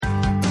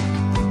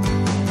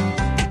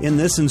In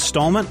this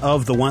installment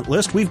of the Want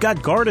List, we've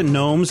got garden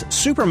gnomes,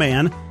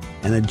 Superman,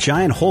 and a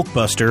giant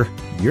Hulkbuster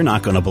you're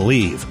not going to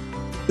believe.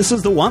 This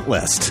is the Want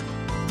List.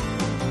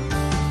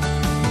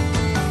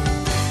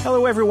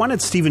 Hello, everyone.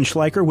 It's Stephen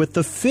Schleicher with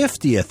the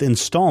 50th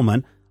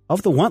installment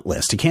of the Want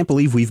List. I can't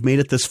believe we've made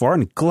it this far,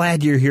 and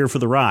glad you're here for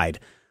the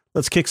ride.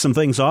 Let's kick some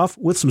things off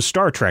with some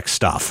Star Trek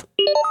stuff.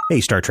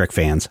 Hey, Star Trek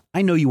fans,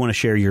 I know you want to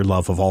share your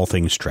love of all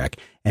things Trek,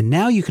 and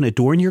now you can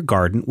adorn your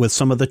garden with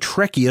some of the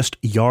Trekkiest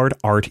yard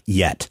art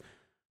yet.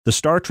 The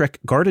Star Trek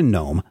garden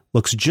gnome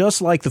looks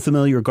just like the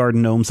familiar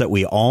garden gnomes that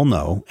we all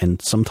know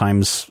and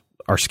sometimes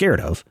are scared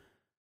of.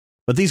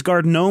 But these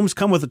garden gnomes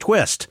come with a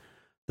twist.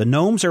 The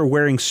gnomes are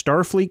wearing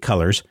Starfleet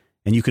colors,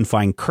 and you can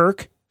find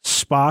Kirk,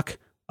 Spock,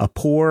 a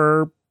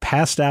poor,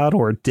 passed out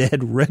or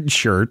dead red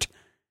shirt,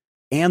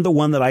 and the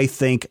one that I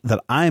think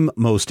that I'm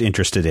most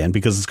interested in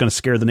because it's going to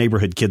scare the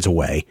neighborhood kids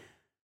away.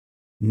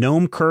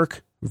 Gnome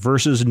Kirk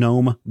versus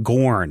Gnome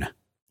Gorn.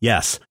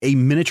 Yes, a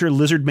miniature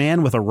lizard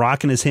man with a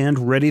rock in his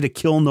hand ready to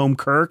kill Gnome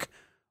Kirk.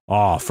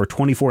 Oh, for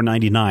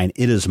 $24.99,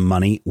 it is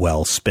money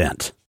well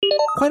spent.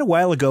 Quite a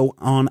while ago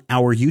on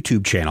our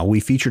YouTube channel,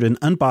 we featured an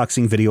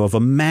unboxing video of a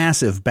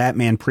massive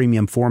Batman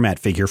premium format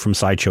figure from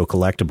Sideshow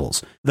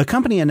Collectibles. The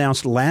company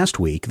announced last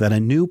week that a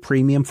new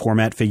premium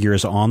format figure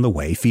is on the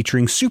way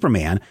featuring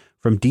Superman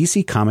from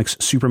DC Comics'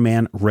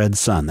 Superman Red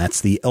Sun. That's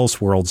the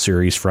Elseworld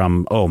series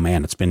from,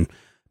 it's been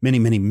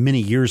many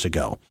years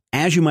ago.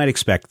 As you might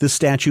expect, this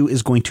statue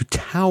is going to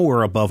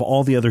tower above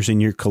all the others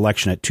in your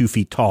collection at 2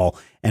 feet tall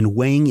and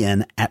weighing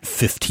in at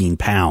 15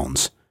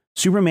 pounds.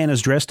 Superman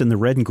is dressed in the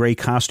red and gray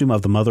costume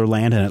of the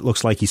motherland, and it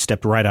looks like he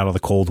stepped right out of the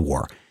Cold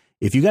War.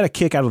 If you got a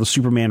kick out of the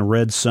Superman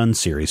Red Sun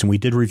series, and we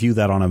did review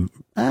that on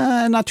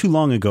a not too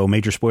long ago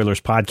Major Spoilers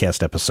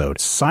podcast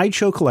episode,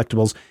 Sideshow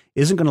Collectibles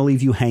isn't going to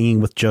leave you hanging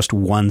with just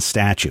one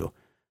statue.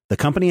 The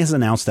company has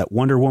announced that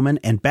Wonder Woman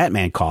and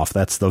Batman Cough,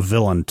 that's the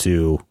villain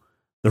to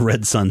the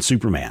Red Sun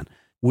Superman,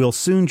 will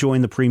soon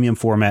join the premium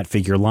format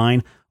figure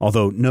line,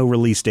 although no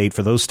release date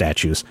for those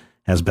statues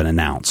has been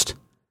announced.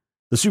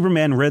 The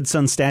Superman Red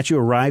Sun statue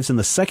arrives in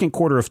the second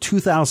quarter of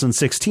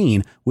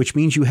 2016, which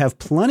means you have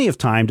plenty of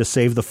time to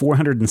save the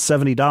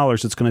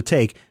 $470 it's going to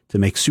take to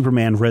make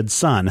Superman Red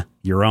Sun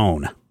your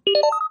own.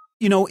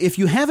 You know, if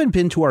you haven't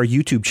been to our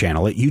YouTube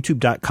channel at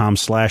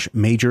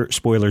youtube.com/Major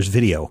Spoilers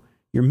Video,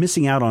 you're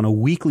missing out on a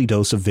weekly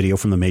dose of video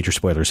from the Major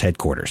Spoilers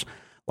headquarters.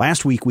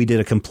 Last week, we did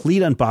a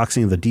complete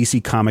unboxing of the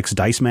DC Comics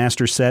Dice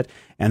Master set,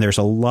 and there's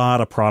a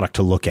lot of product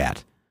to look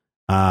at.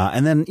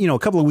 And then, a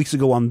couple of weeks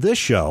ago on this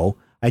show,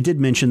 I did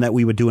mention that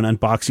we would do an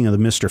unboxing of the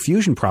Mr.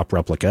 Fusion prop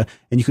replica,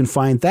 and you can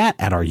find that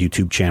at our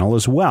YouTube channel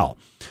as well.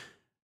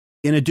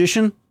 In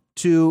addition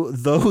to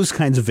those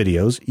kinds of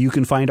videos, you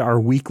can find our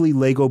weekly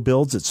Lego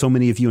builds that so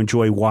many of you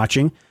enjoy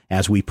watching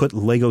as we put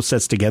Lego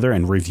sets together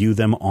and review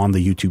them on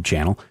the YouTube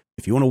channel.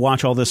 If you want to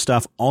watch all this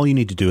stuff, all you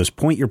need to do is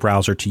point your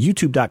browser to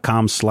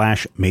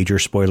youtube.com/Major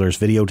Spoilers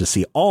Video to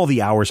see all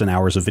the hours and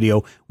hours of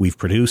video we've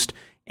produced,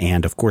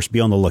 and of course be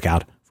on the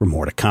lookout for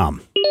more to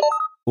come.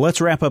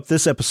 Let's wrap up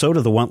this episode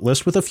of the Want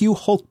List with a few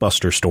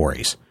Hulkbuster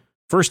stories.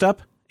 First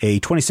up, a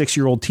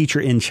 26-year-old teacher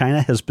in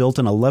China has built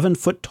an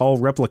 11-foot-tall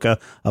replica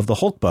of the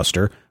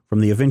Hulkbuster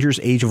from the Avengers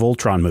Age of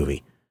Ultron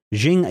movie.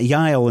 Jing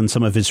Yile and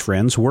some of his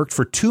friends worked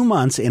for 2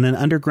 months in an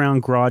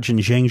underground garage in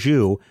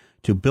Zhengzhou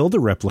to build a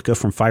replica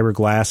from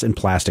fiberglass and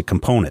plastic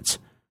components.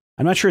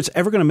 I'm not sure it's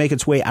ever going to make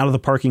its way out of the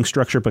parking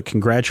structure, but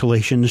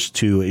congratulations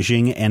to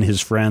Jing and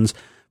his friends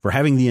for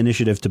having the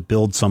initiative to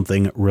build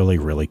something really,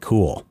 really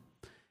cool.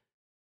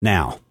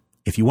 Now,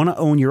 if you want to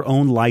own your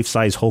own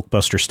life-size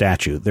Hulkbuster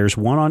statue, there's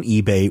one on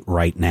eBay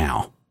right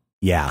now.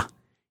 Yeah,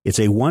 it's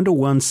a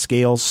 1-to-1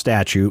 scale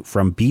statue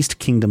from Beast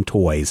Kingdom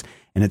Toys,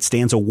 and it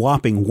stands a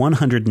whopping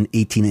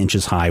 118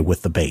 inches high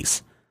with the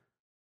base.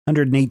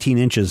 118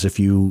 inches if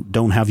you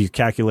don't have your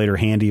calculator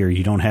handy or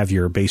you don't have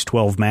your base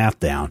 12 math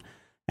down.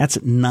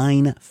 That's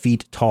 9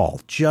 feet tall,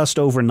 just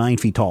over 9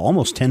 feet tall,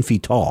 almost 10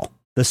 feet tall.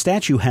 The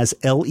statue has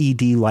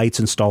LED lights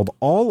installed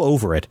all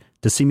over it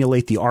to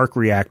simulate the arc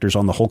reactors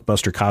on the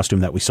Hulkbuster costume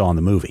that we saw in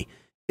the movie.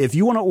 If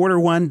you want to order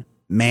one,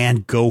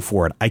 man, go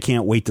for it. I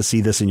can't wait to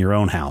see this in your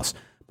own house.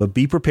 But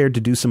be prepared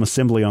to do some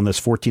assembly on this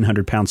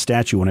 1,400-pound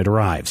statue when it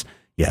arrives.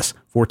 Yes,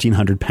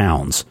 1,400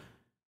 pounds.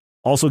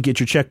 Also get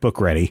your checkbook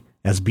ready,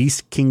 as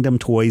Beast Kingdom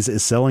Toys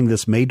is selling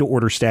this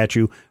made-to-order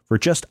statue for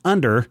just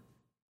under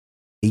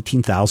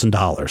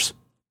 $18,000.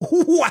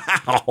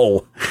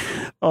 Wow!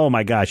 Oh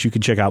my gosh, you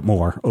can check out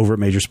more over at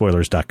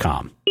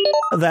majorspoilers.com.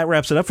 That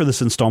wraps it up for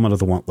this installment of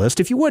the Want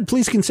List. If you would,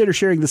 please consider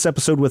sharing this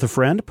episode with a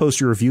friend, post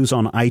your reviews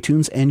on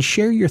iTunes, and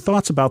share your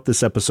thoughts about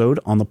this episode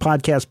on the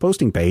podcast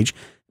posting page,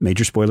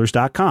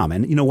 majorspoilers.com.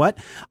 And you know what?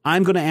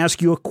 I'm going to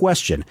ask you a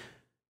question.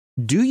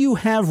 Do you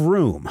have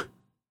room?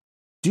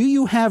 Do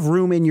you have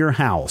room in your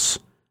house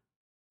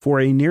for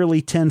a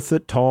nearly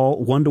 10-foot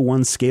tall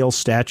 1-to-1 scale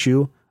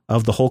statue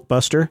of the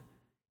Hulkbuster?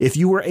 If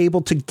you were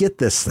able to get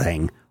this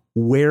thing,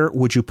 where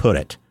would you put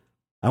it?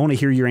 I want to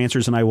hear your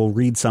answers, and I will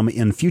read some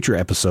in future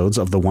episodes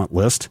of the Want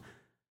List.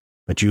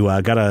 But you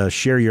got to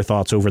share your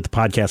thoughts over at the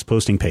podcast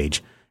posting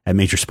page at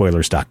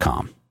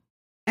majorspoilers.com.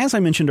 As I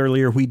mentioned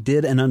earlier, we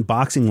did an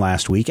unboxing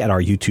last week at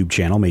our YouTube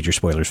channel, Major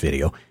Spoilers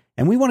Video,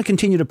 and we want to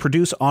continue to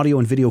produce audio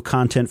and video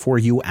content for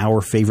you, our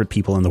favorite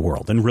people in the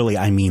world. And really,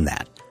 I mean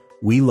that.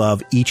 We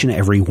love each and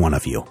every one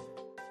of you.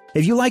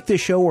 If you like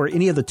this show or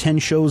any of the 10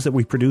 shows that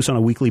we produce on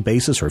a weekly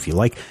basis, or if you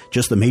like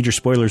just the Major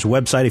Spoilers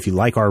website, if you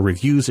like our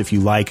reviews, if you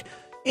like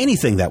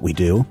anything that we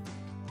do,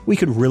 we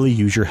could really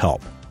use your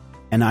help.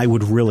 And I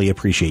would really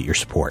appreciate your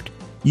support.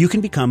 You can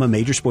become a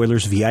Major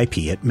Spoilers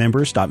VIP at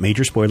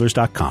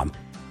members.majorspoilers.com.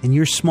 And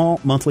your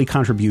small monthly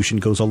contribution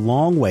goes a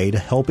long way to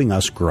helping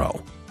us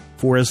grow.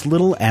 For as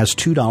little as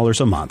 $2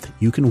 a month,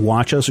 you can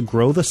watch us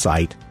grow the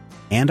site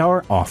and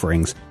our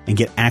offerings and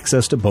get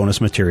access to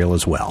bonus material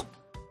as well.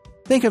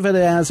 Think of it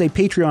as a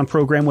Patreon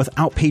program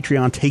without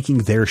Patreon taking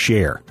their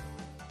share.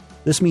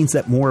 This means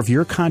that more of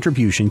your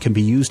contribution can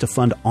be used to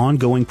fund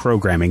ongoing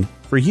programming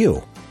for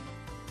you.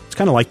 It's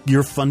kind of like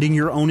you're funding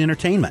your own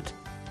entertainment.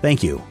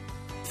 Thank you.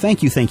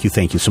 Thank you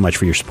so much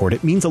for your support.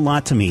 It means a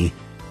lot to me.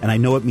 And I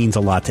know it means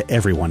a lot to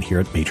everyone here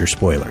at Major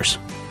Spoilers.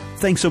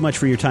 Thanks so much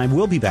for your time.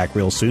 We'll be back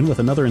real soon with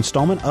another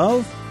installment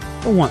of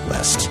The Want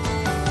List.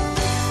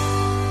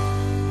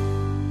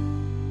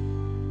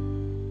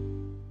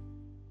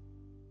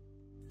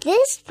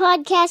 This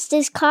podcast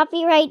is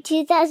copyright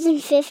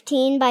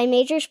 2015 by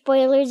Major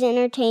Spoilers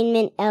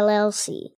Entertainment, LLC.